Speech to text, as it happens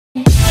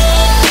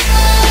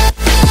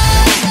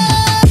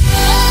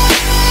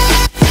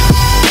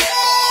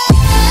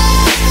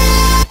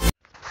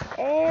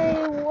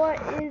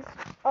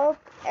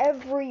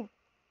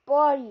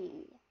everybody,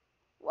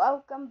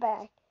 welcome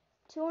back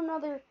to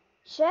another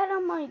Shadow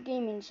My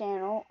Gaming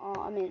channel,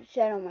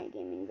 Shadow My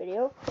Gaming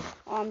video.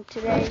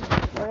 Today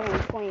we're going to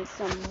be playing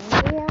some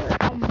more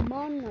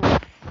Among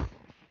Us.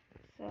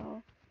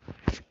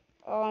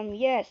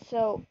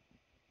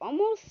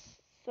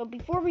 So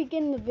before we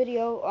get in the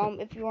video,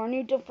 if you are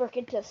new, don't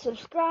forget to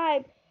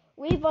subscribe,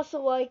 leave us a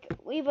like,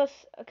 leave us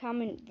a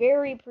comment,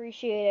 very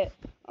appreciate it.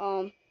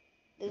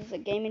 This is a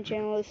gaming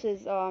channel. This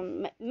is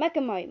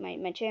Mechamite,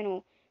 my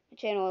channel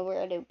where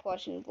I do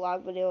plush and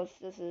vlog videos.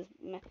 This is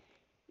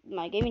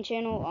my gaming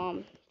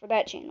channel. For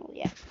that channel,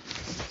 yeah.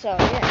 So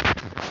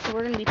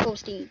we're gonna be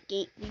posting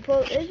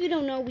if you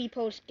don't know, we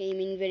post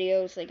gaming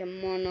videos like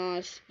Among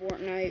Us,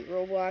 Fortnite,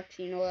 Roblox,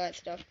 that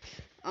stuff.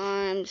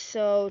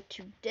 So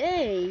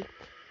today,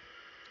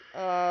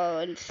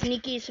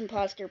 Sneakiest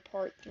Imposter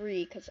Part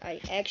 3, because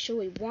I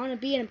actually want to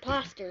be an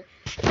imposter.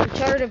 I'm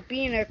tired of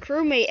being a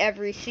crewmate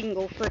every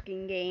single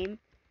freaking game.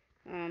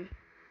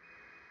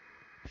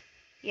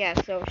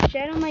 So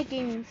Shadow My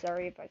Gaming,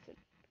 sorry if I said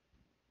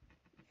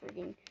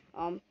freaking,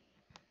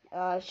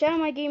 Shadow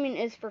My Gaming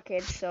is for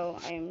kids, so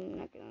I'm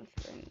not gonna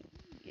swear,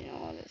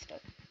 all that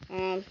stuff.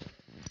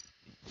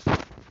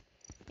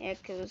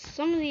 Because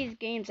some of these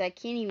games I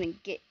can't even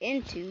get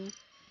into.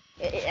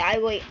 I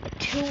wait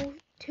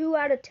 2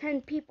 out of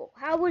 10 people.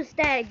 How is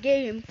that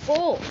game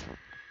full?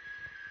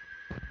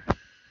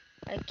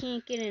 I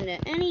can't get into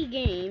any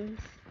games.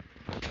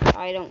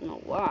 I don't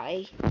know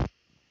why.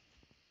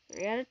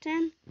 3 out of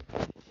 10?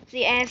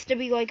 See, it has to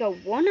be like a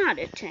 1 out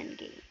of 10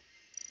 game.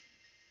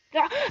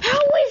 How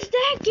is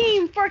that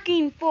game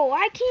freaking full?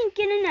 I can't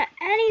get into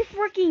any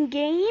freaking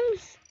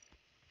games?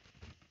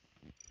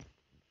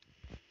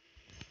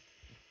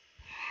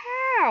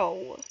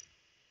 How?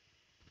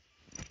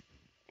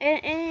 And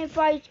if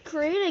I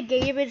create a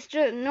game, it's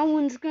just no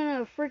one's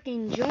gonna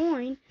freaking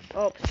join.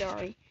 Oh,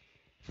 sorry.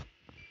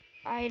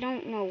 I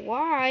don't know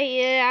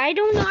why. I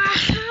don't know.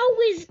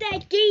 How is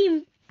that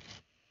game?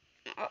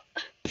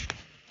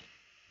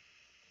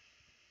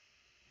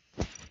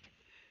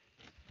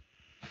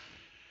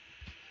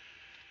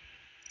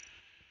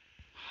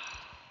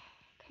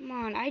 Come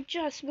on, I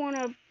just want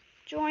to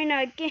join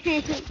a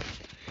game.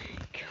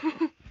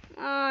 Come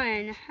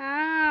on,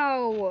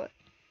 how?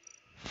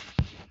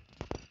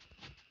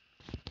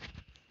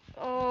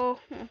 Oh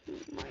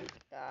my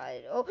god.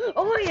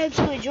 Oh, I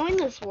actually joined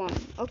this one.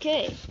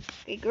 Okay,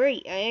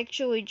 great. I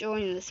actually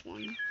joined this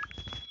one.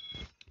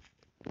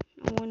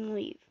 No one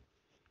leave.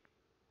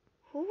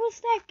 Who was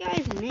that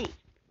guy's name?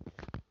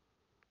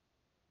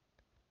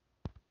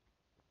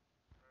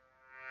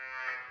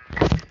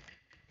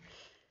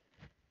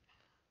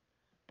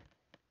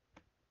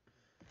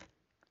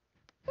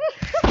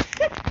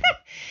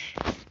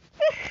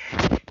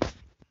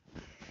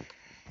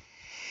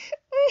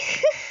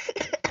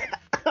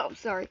 Oh,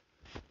 sorry.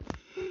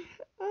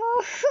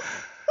 Oh,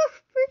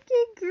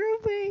 freaking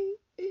groovy.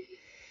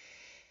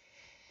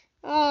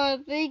 Oh,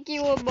 thank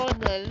you,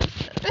 Among Us.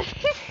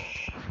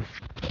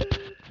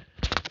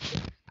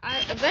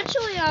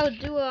 Eventually I'll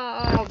do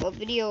a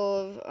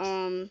video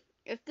of,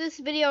 if this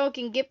video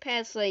can get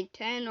past like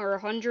 10 or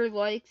 100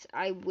 likes,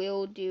 I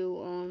will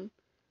do,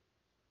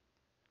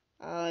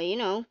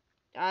 I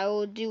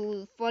will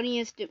do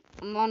funniest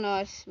Among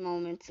Us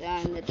moments,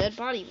 and the dead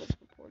body was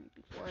reported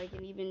before I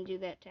can even do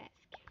that task.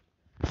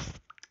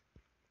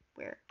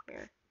 Where?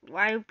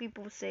 Why do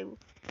people say,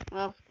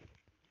 well,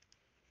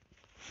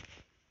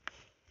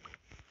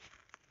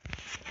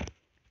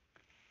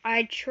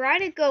 I try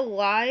to go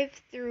live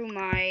through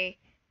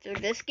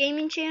this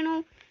gaming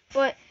channel,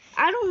 but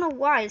I don't know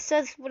why. It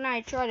says when I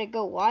try to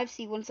go live,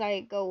 see, once I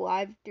go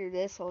live through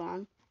this, hold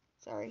on,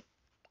 sorry.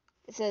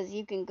 It says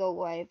you can go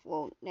live,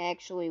 well,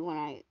 actually, when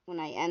I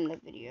end the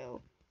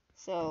video.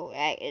 So,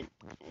 it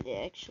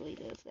actually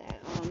does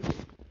that.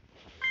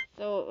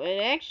 So,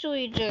 it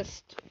actually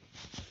just,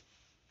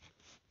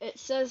 it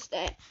says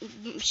that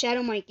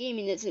Shadow My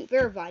Gaming isn't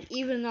verified,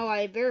 even though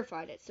I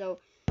verified it. So,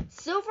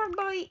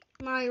 Silverbyte,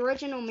 my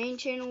original main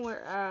channel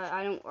where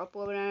I don't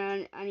upload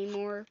on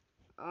anymore.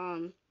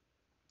 And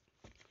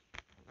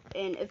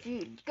if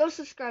you go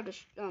subscribe to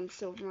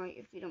Silverbyte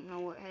if you don't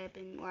know what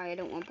happened, why I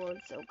don't upload,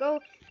 so go.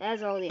 That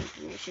has all the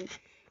information.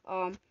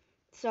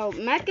 So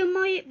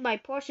Mechamite, my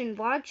plush and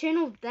vlog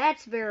channel,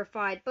 that's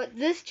verified, but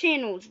this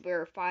channel is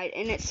verified,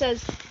 and it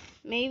says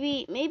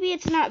maybe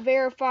it's not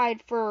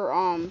verified for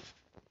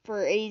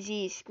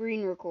AZ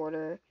screen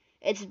recorder.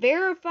 It's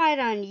verified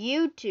on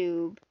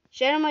YouTube.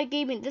 Shadow My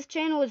Gaming, this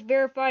channel is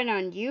verified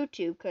on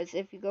YouTube, because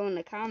if you go in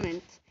the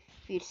comments,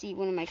 if you see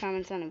one of my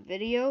comments on a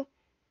video,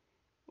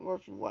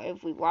 or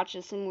if we watch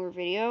a similar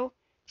video,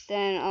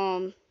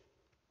 then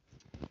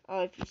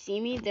if you see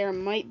me, there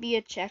might be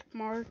a check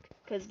mark,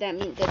 because that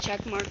means the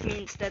check mark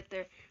means that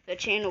the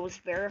channel is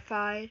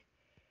verified,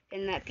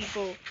 and that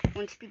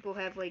once people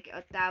have like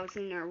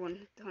 1,000 or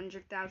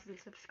 100,000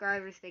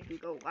 subscribers, they can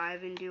go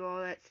live and do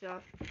all that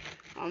stuff.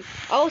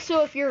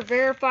 Also, if you're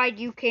verified,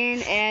 you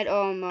can add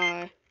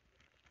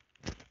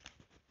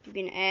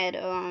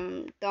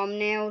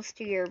thumbnails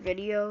to your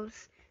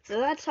videos. So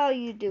that's how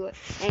you do it.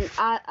 And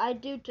I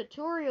do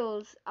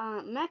tutorials.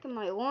 Back in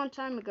a long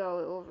time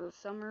ago, over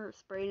summer,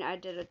 spring, I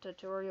did a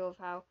tutorial of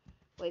how,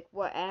 like,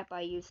 what app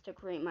I use to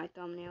create my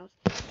thumbnails.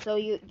 So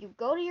you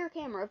go to your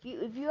camera.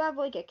 If you have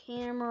like a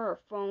camera or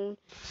phone,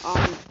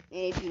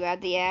 if you have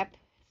the app,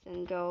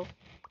 then go.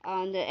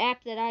 The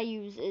app that I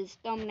use is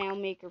Thumbnail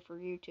Maker for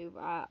YouTube.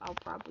 I'll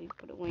probably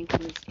put a link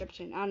in the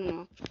description. I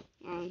don't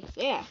know.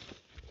 So yeah.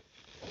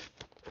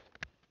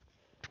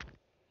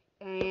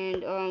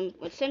 And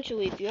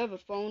essentially, if you have a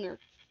phone or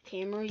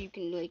camera, you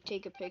can like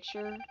take a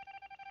picture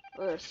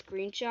or a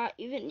screenshot.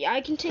 Even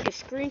I can take a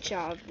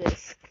screenshot of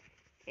this,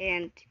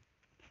 and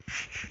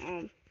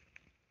yeah,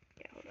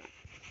 hold on.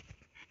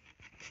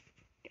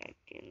 Gotta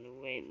get in the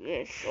way of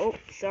this. Oh,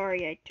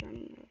 sorry, I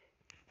turned.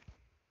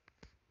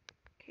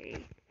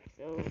 Okay,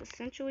 so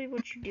essentially,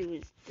 what you do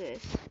is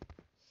this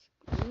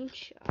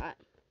screenshot.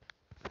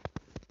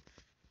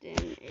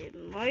 Then it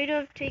might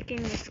have taken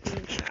the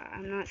screenshot.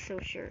 I'm not so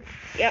sure.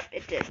 Yep,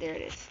 it did. There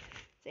it is. So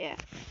yeah.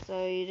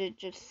 So you did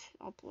just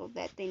upload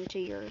that thing to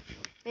your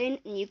thing,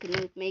 and you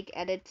can make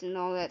edits and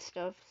all that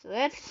stuff. So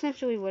that's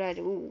essentially what I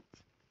do. Ooh,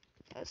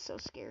 that's so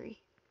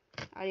scary.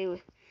 I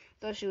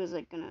thought she was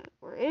like gonna,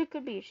 or it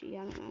could be she.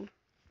 I don't know.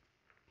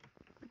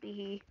 Could be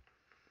he.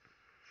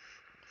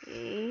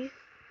 Okay.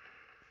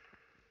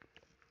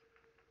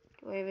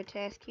 Do I have a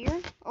task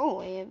here?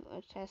 Oh, I have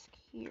a task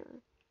here.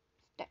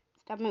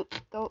 Stop move.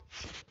 Go.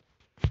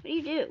 What do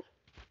you do?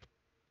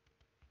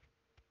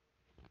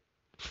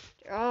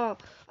 Oh,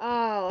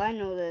 I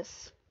know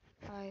this.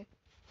 I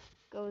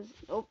goes.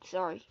 Oh,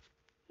 sorry.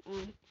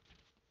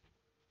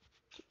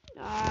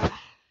 I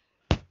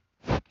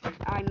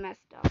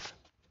messed up.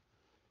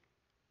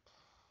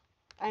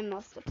 I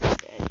must have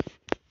said.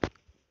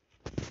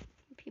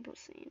 People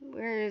saying,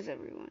 where is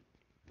everyone?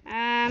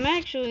 I'm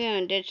actually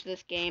gonna ditch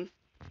this game.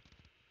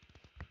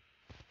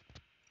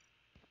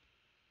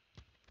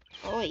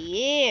 Oh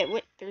yeah,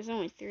 what? There's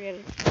only 3 out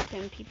of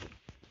 10 people.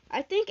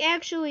 I think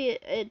actually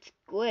it's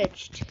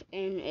glitched,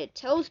 and it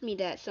tells me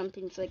that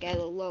something's like at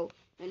a low,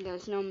 and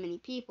there's not many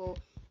people.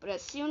 But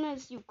as soon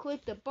as you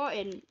click the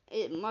button,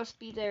 it must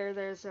be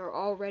there's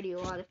already a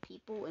lot of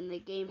people, and the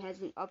game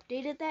hasn't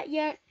updated that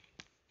yet.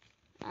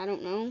 I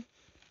don't know.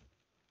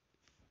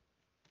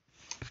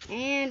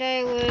 And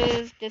I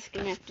was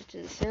disconnected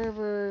to the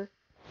server.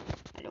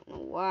 I don't know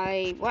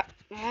why. What?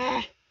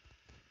 Ah.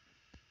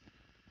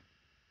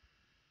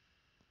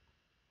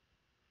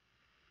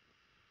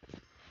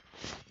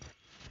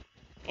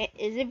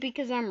 Is it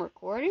because I'm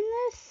recording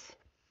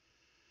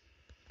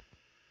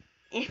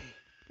this?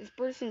 This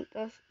person's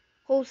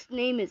host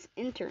name is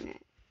Internet. I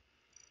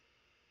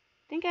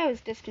think I was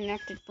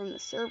disconnected from the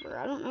server.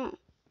 I don't know.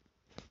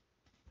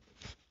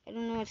 I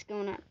don't know what's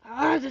going on.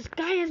 Ah, this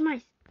guy has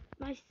my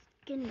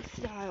skin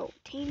style.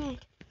 Damn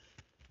it.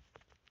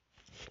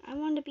 I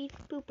want to be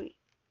pooper.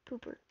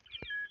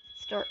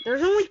 Start.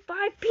 There's only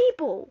 5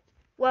 people.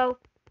 Well,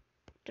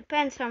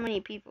 depends how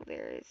many people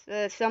there is.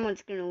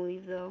 Someone's gonna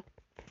leave though.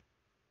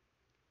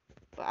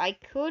 But I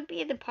could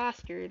be the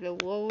imposter, the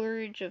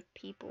lowerage of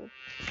people.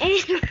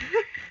 And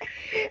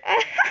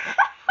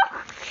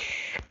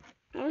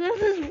well,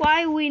 this is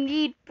why we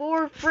need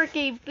 4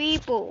 freaking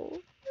people.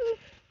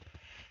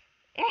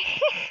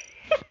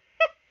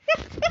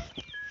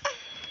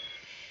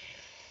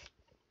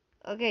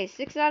 Okay,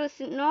 6 out of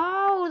 6.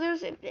 No,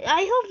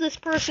 I hope this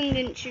person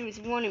didn't choose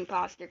 1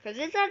 imposter, because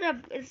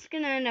it's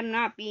gonna end up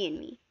not being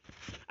me.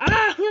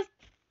 Ah!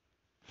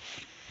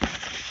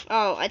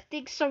 Oh, I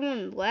think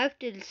someone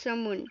left and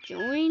someone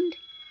joined.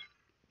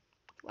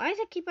 Why does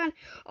it keep on?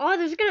 Oh,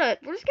 we're just gonna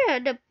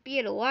end up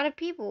being a lot of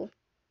people.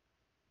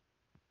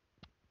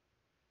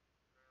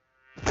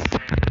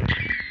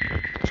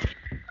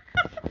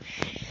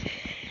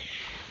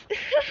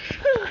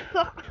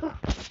 Oh,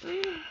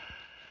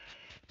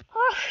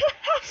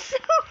 I'm so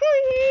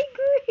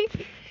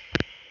angry.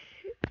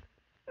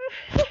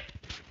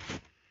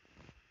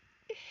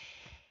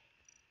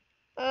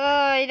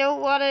 I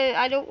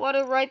don't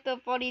wanna write the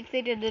funny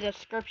thing in the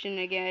description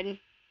again.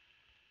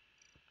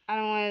 I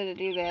don't want to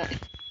do that.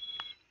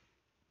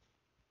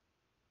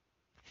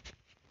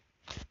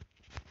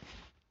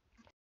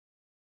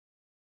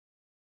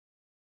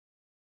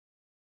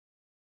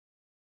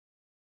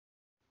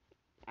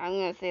 I'm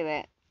gonna say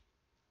that.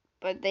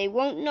 But they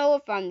won't know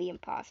if I'm the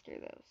imposter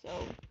though,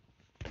 so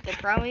they're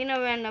probably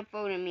gonna end up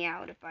voting me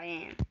out if I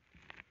am.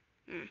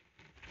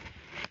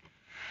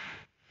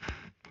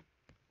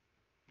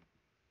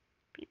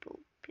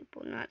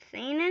 People not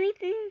saying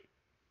anything?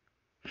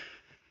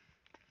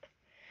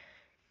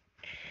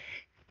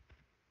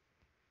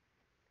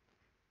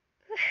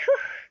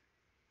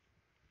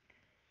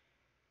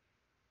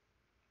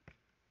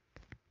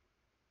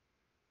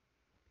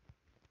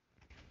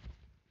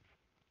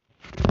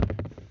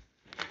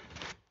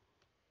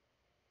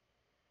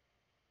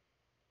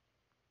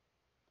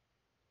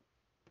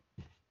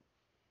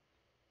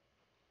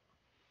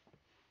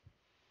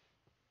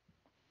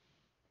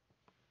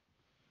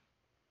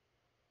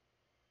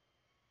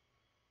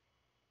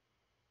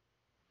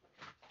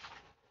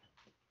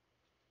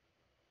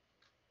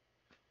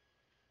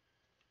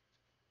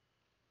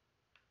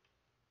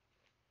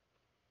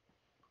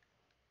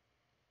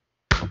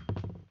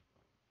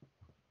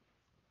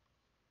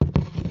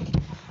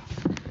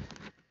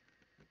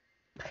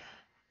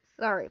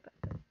 Sorry about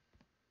that.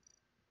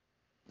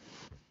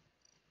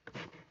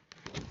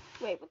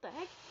 Wait, what the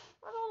heck?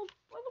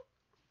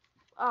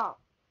 Oh,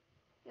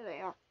 here they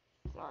are.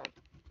 Sorry.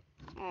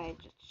 I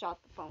just shot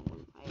the phone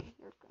with my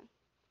Nerf gun.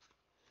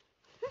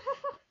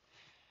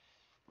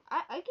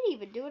 I can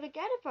even do it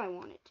again if I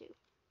wanted to.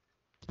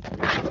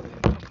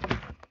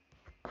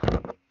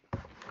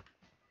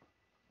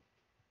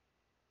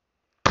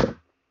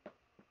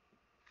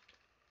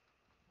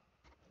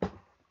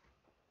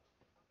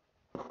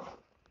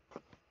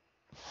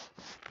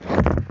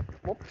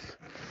 Whoops.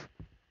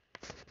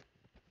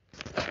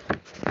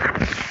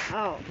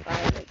 Oh,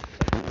 I was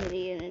an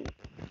idiot and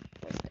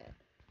what's that?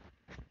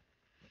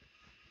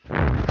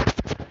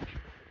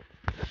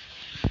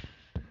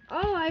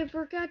 Oh, I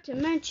forgot to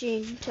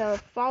mention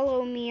to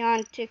follow me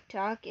on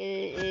TikTok.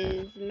 It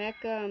is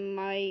Mecha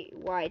My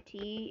YT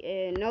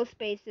and no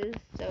spaces.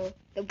 So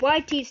the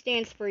YT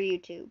stands for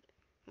YouTube.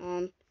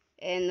 And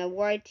the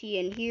YT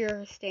in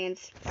here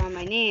stands on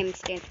my name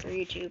stands for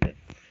YouTube.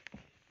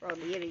 For all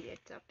the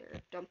idiots out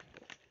there, dumb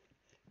people.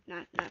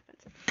 Not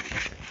offensive.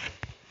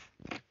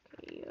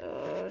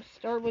 Okay,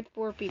 start with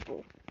 4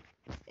 people.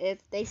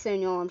 If they say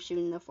no, I'm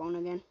shooting the phone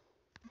again.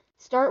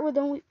 Start with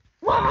only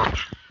 5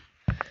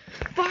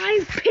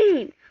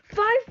 pain.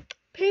 5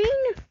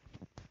 pain.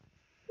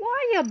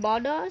 Why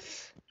about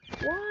us?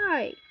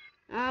 Why?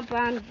 I'm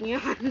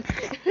 10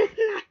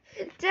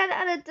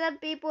 out of 10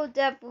 people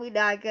definitely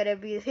not gonna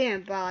be the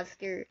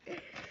imposter.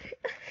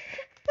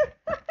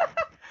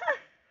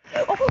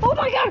 Oh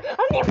my god,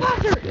 I'm the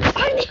imposter!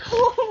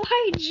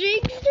 I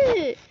jinxed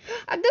it!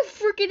 I'm the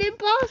freaking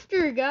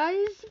imposter,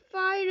 guys!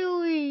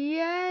 Finally,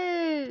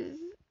 yes!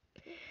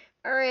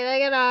 Alright, I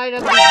gotta hide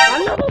up.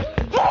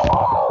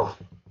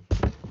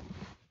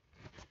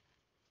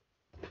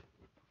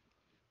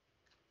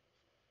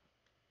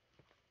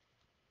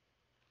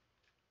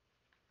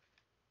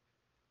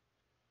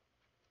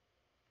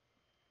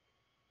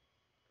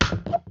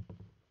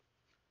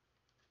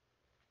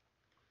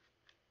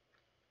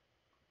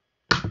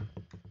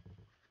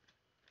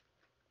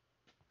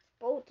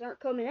 Bullets aren't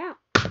coming out.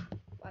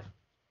 What?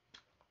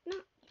 No.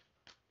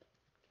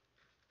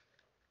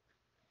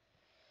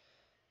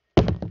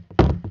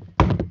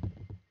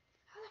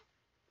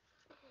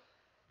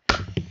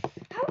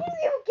 How do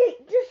you get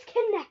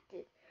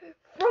disconnected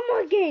from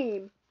a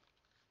game?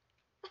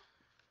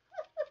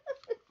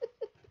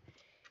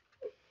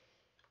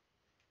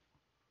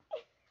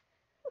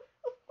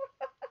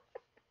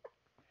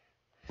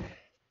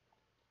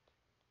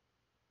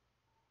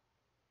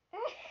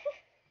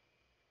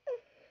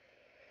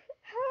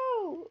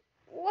 How?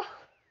 Why?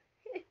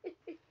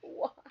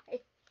 Why?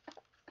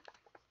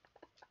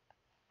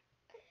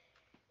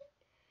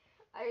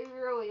 I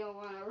really don't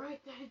want to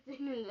write that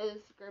thing in the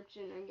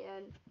description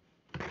again.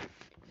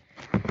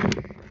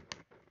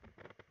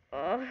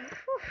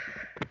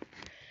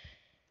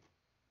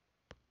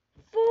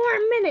 4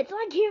 minutes.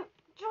 I can't.